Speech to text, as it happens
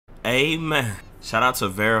Amen. Shout out to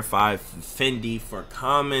Verified Fendi for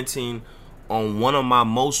commenting on one of my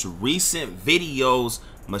most recent videos,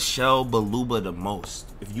 Michelle Beluba the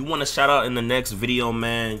most. If you want to shout out in the next video,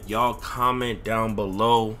 man, y'all comment down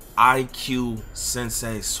below. IQ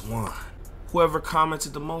Sensei Swan. Whoever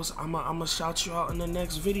commented the most, I'ma shout you out in the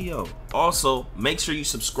next video. Also, make sure you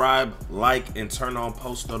subscribe, like, and turn on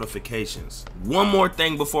post notifications. One more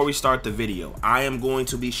thing before we start the video. I am going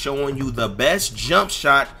to be showing you the best jump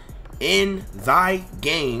shot in thy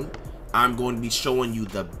game. I'm going to be showing you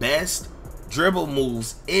the best dribble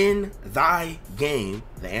moves in thy game,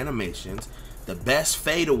 the animations, the best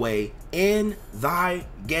fadeaway in thy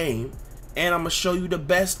game, and I'm gonna show you the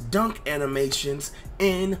best dunk animations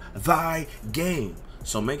in thy game.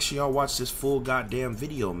 So make sure y'all watch this full goddamn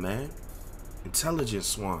video, man. Intelligent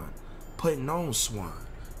Swan, putting on Swan.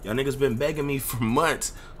 Y'all niggas been begging me for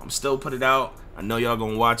months. I'm still put it out. I know y'all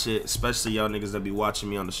gonna watch it, especially y'all niggas that be watching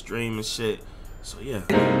me on the stream and shit. So yeah.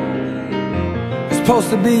 It's supposed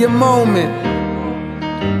to be a moment.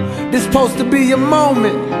 This supposed to be a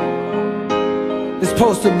moment. It's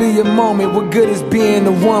supposed to be a moment. What good is being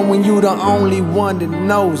the one when you the only one that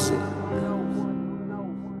knows it?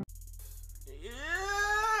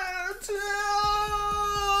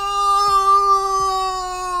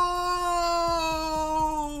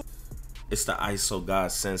 It's the ISO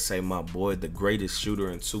God Sensei, my boy, the greatest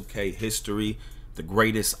shooter in 2K history, the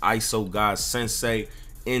greatest ISO God Sensei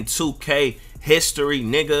in 2K history,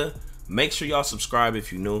 nigga. Make sure y'all subscribe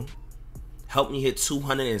if you new. Help me hit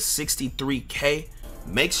 263K.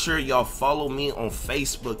 Make sure y'all follow me on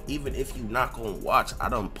Facebook, even if you not gonna watch. I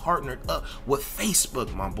done partnered up with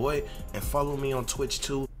Facebook, my boy, and follow me on Twitch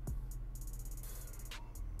too.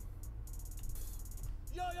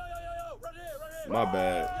 My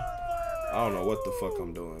bad. I don't know what the fuck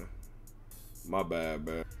I'm doing. My bad,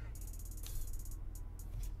 bro.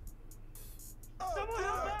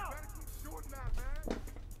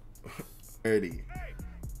 Ready.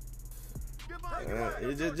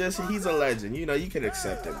 Just he's a legend. You know, you can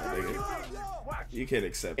accept it, my nigga. You can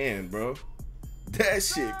accept it. And bro, that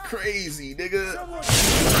shit crazy, nigga.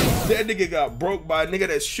 That nigga got broke by a nigga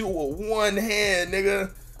that shoot with one hand,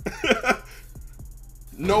 nigga.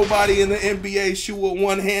 Nobody in the NBA shoot with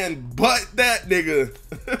one hand but that nigga.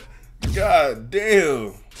 God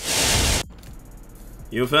damn.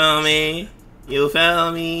 You feel me? You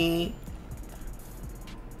feel me?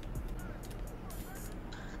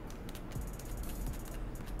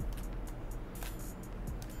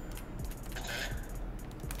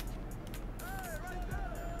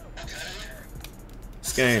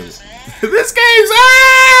 This game's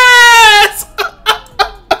ass!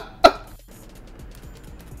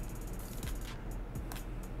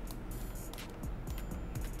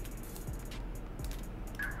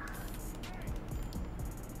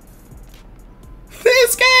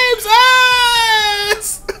 This game's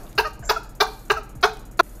ass!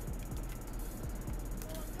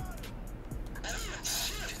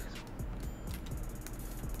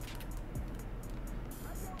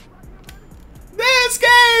 This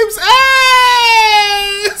game's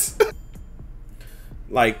ass!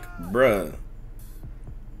 Like, bruh,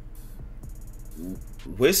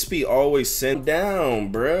 Wispy always sent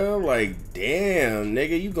down, bruh. Like, damn,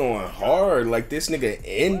 nigga, you going hard. Like, this nigga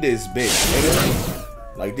end this bitch,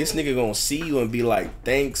 nigga. Like, this nigga gonna see you and be like,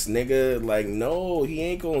 thanks, nigga. Like, no, he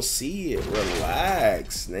ain't gonna see it.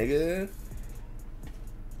 Relax, nigga.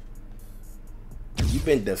 You've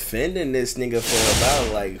been defending this nigga for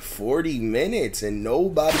about like 40 minutes and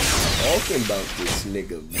nobody's talking about this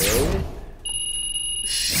nigga, bro.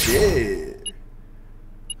 Shit.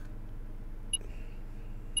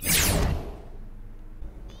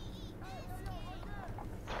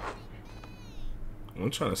 I'm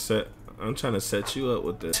trying to set you up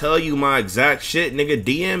with this. Tell you my exact shit, nigga.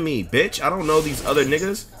 DM me, bitch. I don't know these other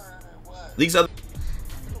niggas. These other.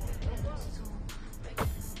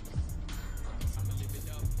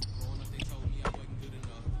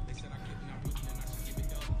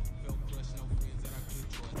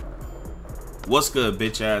 What's good,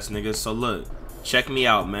 bitch ass niggas? So look, check me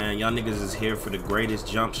out, man. Y'all niggas is here for the greatest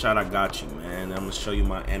jump shot. I got you, man. I'm gonna show you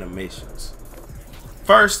my animations.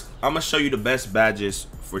 First, I'm gonna show you the best badges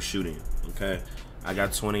for shooting. Okay, I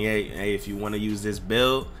got 28. Hey, if you want to use this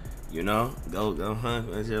build, you know, go hunt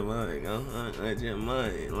with your money. Go hunt with your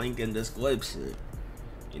money. Link in description.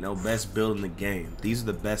 You know, best build in the game. These are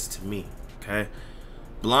the best to me. Okay,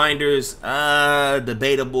 blinders,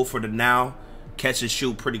 debatable for the now. Catch and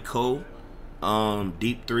shoot, pretty cool.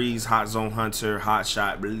 Deep threes, hot zone hunter, hot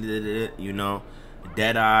shot, blah, blah, blah, you know,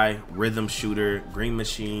 dead eye, rhythm shooter, green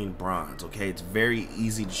machine, bronze. Okay, it's very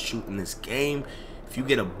easy to shoot in this game if you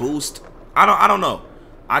get a boost, I don't know.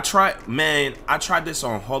 I tried this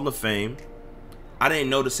on Hall of Fame. I didn't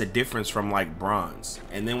notice a difference from like bronze.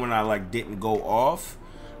 And then when I like didn't go off,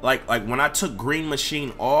 like when I took Green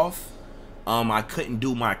Machine off, I couldn't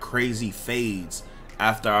do my crazy fades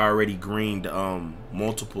after I already greened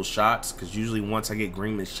multiple shots, because usually once I get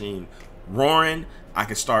Green Machine roaring, I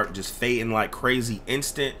can start just fading like crazy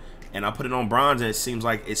instant. And I put it on bronze and it seems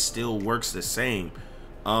like it still works the same.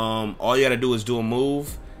 All you gotta do is do a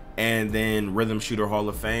move and then Rhythm Shooter Hall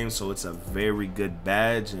of Fame. So it's a very good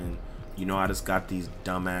badge. And you know, I just got these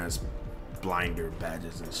dumbass blinder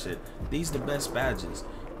badges and shit. These the best badges.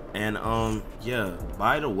 And yeah,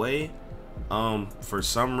 by the way, for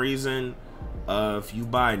some reason, if you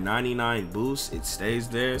buy 99 boosts, it stays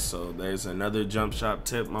there. So there's another jump shop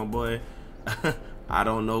tip, my boy. I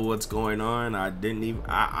don't know what's going on. I didn't even.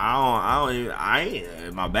 I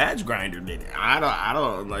ain't. My badge grinder did it. I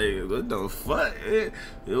don't like. What the fuck?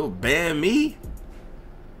 It'll ban me.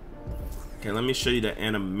 Okay, let me show you the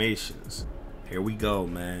animations. Here we go,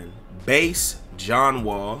 man. Base John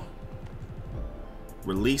Wall.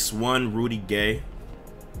 Release 1 Rudy Gay.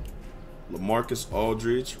 LaMarcus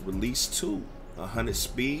Aldridge. Release 2 100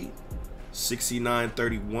 speed.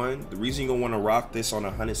 69-31. The reason you're gonna want to rock this on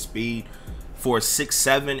 100 speed for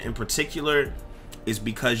 6'7" in particular is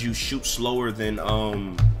because you shoot slower than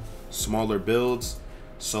smaller builds.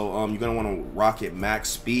 So you're gonna want to rock it max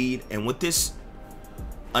speed. And with this,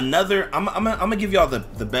 I'm gonna give y'all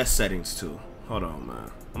the best settings too. Hold on,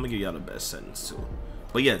 man. I'm gonna give y'all the best settings too.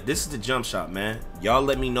 But yeah, this is the jump shot, man. Y'all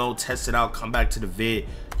let me know, test it out, come back to the vid.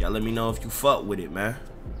 Y'all let me know if you fuck with it, man.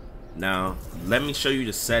 Now, let me show you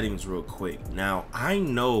the settings real quick. Now, I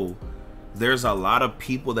know there's a lot of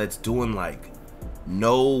people that's doing like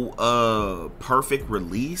no perfect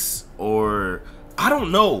release, or I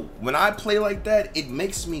don't know. When I play like that, it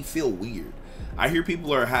makes me feel weird. I hear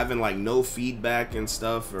people are having like no feedback and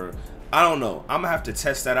stuff, or I don't know. I'm gonna have to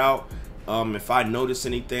test that out. If I notice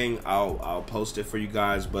anything, I'll post it for you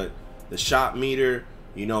guys. But the shot meter,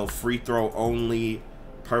 you know, free throw only,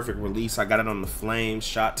 perfect release, I got it on the flame.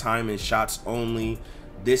 Shot time and shots only.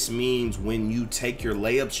 This means when you take your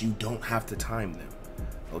layups, you don't have to time them,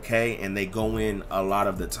 okay? And they go in a lot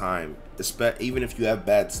of the time, even if you have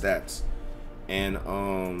bad stats. And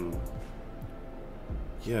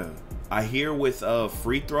yeah, I hear with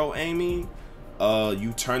free throw aiming,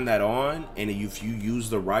 you turn that on, and if you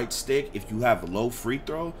use the right stick, if you have low free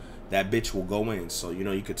throw, that bitch will go in. So you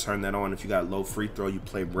know, you could turn that on if you got low free throw. You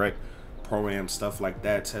play rec, pro-am, stuff like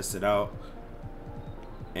that, test it out.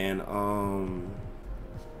 And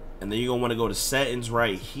then you're gonna want to go to settings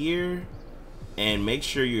right here and make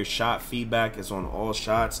sure your shot feedback is on all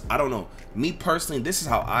shots. I don't know, me personally, this is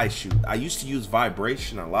how I shoot. I used to use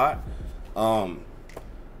vibration a lot.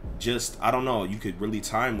 Just, I don't know, you could really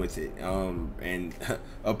time with it. And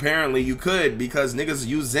apparently you could, because niggas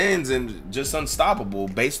use Zens and just unstoppable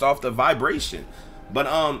based off the vibration. But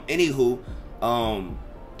anywho,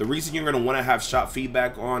 the reason you're gonna want to have shot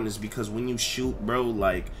feedback on is because when you shoot, bro,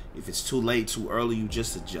 like if it's too late, too early, you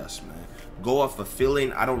just adjust, man. Go off a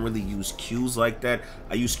feeling. I don't really use cues like that.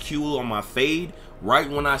 I use cue on my fade right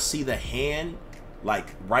when I see the hand, like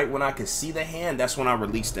right when I can see the hand. That's when I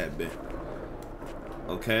release that bit.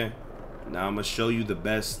 Okay, now I'm gonna show you the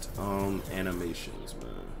best animations,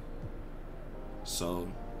 man. So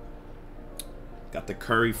got the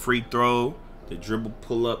Curry free throw, the dribble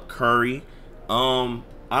pull up Curry. I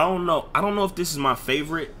don't know if this is my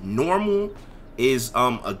favorite. Normal is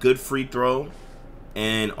a good free throw,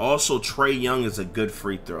 and also Trae Young is a good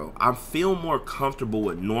free throw. I feel more comfortable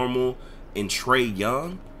with normal and Trae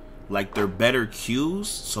Young, like they're better cues,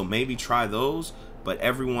 so maybe try those. But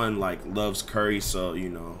everyone like loves Curry, so you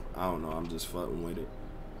know, I don't know, I'm just fucking with it.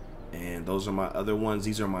 And those are my other ones.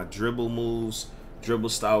 These are my dribble moves: dribble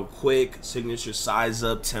style quick, signature size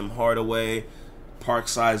up, Tim Hardaway, park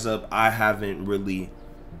size up. I haven't really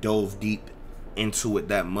dove deep into it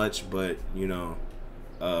that much, but you know,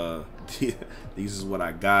 these is what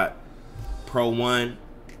I got. Pro 1,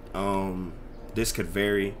 this could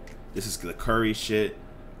vary. This is the Curry shit.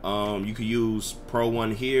 You could use Pro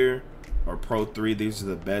 1 here or Pro 3. These are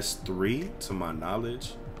the best 3 to my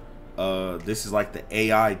knowledge. This is like the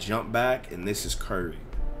AI jump back, and this is Curry.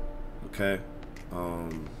 Okay,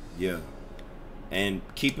 yeah. And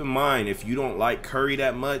keep in mind, if you don't like Curry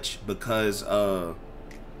that much, because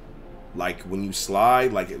like when you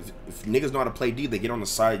slide, like if niggas know how to play D, they get on the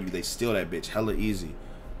side of you, they steal that bitch hella easy.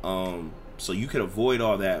 So you could avoid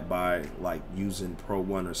all that by like using Pro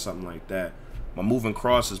 1 or something like that. My moving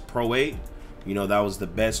cross is Pro 8. You know, that was the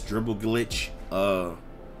best dribble glitch,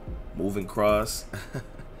 moving cross.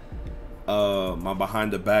 My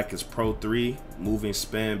behind the back is Pro 3, moving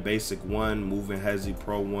spin Basic 1, moving hezzy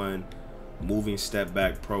Pro 1, moving step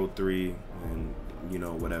back Pro 3, and you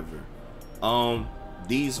know, whatever.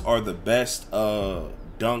 These are the best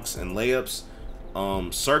dunks and layups.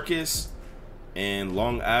 Circus and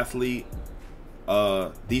long athlete,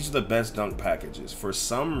 these are the best dunk packages. For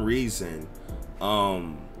some reason,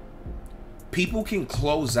 people can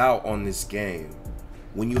close out on this game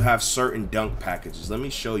when you have certain dunk packages. Let me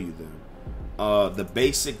show you them. The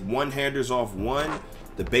basic one-handers off 1,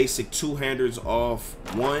 the basic two-handers off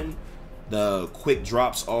 1, the quick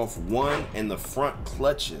drops off 1, and the front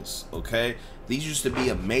clutches. Okay, these used to be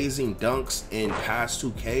amazing dunks in past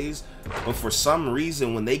 2Ks, but for some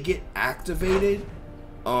reason when they get activated,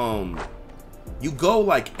 you go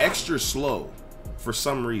like extra slow for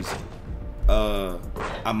some reason.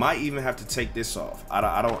 I might even have to take this off.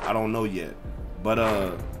 I don't know yet, but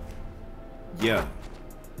yeah,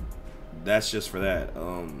 that's just for that.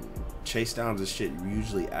 Chase downs is shit you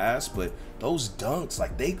usually ask, but those dunks,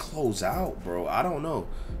 like, they close out, bro. I don't know.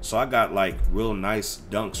 So I got like real nice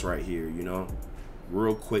dunks right here, you know,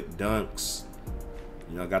 real quick dunks.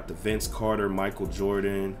 You know, I got the Vince Carter, Michael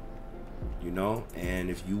Jordan, you know, and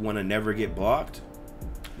if you want to never get blocked,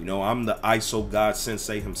 you know, I'm the ISO God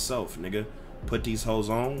Sensei himself, nigga. Put these hoes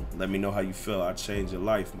on. Let me know how you feel. I changed your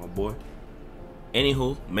life, my boy.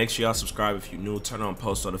 Anywho, make sure y'all subscribe if you're new. Turn on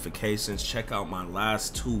post notifications. Check out my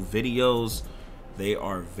last 2 videos. They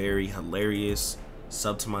are very hilarious.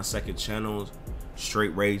 Sub to my second channel,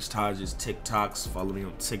 Straight Rage Tages, TikToks. Follow me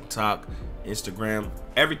on TikTok, Instagram,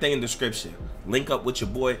 everything in the description. Link up with your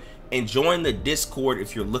boy and join the Discord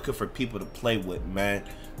if you're looking for people to play with, man.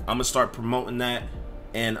 I'm gonna start promoting that,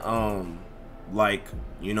 and like,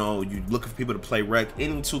 you know, you looking for people to play rec,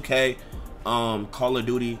 any 2K, Call of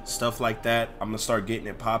Duty, stuff like that. I'm gonna start getting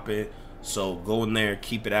it popping, so go in there,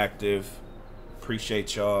 keep it active.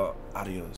 Appreciate y'all. Adios.